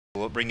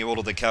We'll bring you all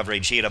of the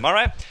coverage here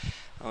tomorrow.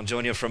 I'll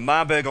join you from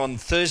Marburg on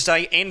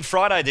Thursday and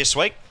Friday this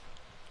week.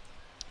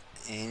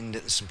 And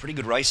some pretty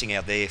good racing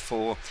out there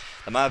for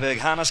the Marburg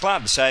Harness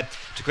Club. So,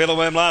 Tequila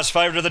Worm, last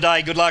favourite of the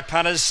day. Good luck,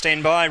 punters.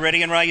 Stand by,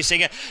 ready and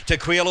racing.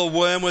 Tequila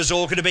Worm was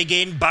all going to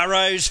begin.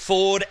 Burrows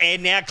forward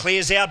and now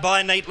clears out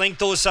by a neat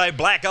length or so.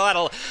 Black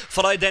Idol,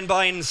 followed then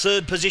by in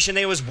third position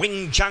there was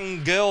Wing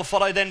Chung Girl,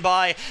 followed then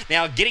by,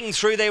 now getting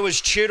through there was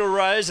Tudor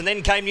Rose, and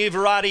then came New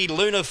Variety,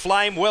 Lunar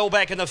Flame. Well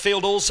back in the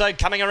field also.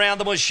 Coming around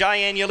them was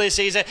Cheyenne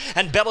Ulysses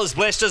and Bella's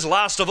Blessed as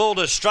last of all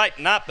to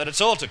straighten up, but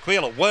it's all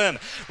Tequila Worm.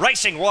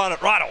 Racing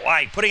right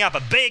away, putting up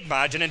a big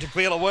margin, and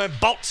Tequila Worm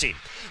bolts in.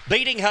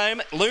 Beating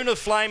home, Lunar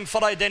Flame,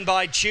 followed then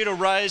by Tudor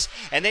Rose,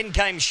 and then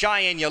came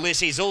Cheyenne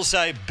Ulysses,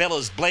 also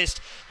Bella's Blessed,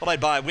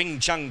 followed by Wing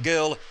Chung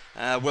Girl,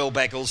 well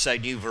back also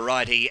New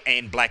Variety,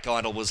 and Black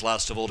Idol was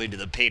last of all into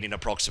the pen in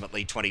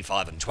approximately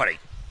 25 and 20.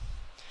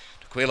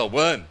 Tequila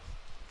Worm.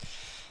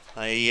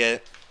 They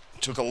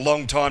took a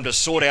long time to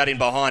sort out in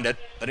behind it,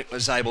 but it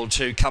was able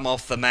to come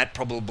off the mat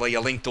probably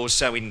a length or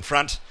so in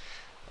front,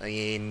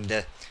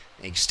 and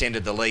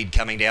extended the lead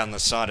coming down the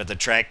side of the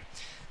track.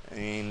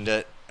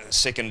 And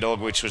second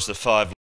dog, which was the 5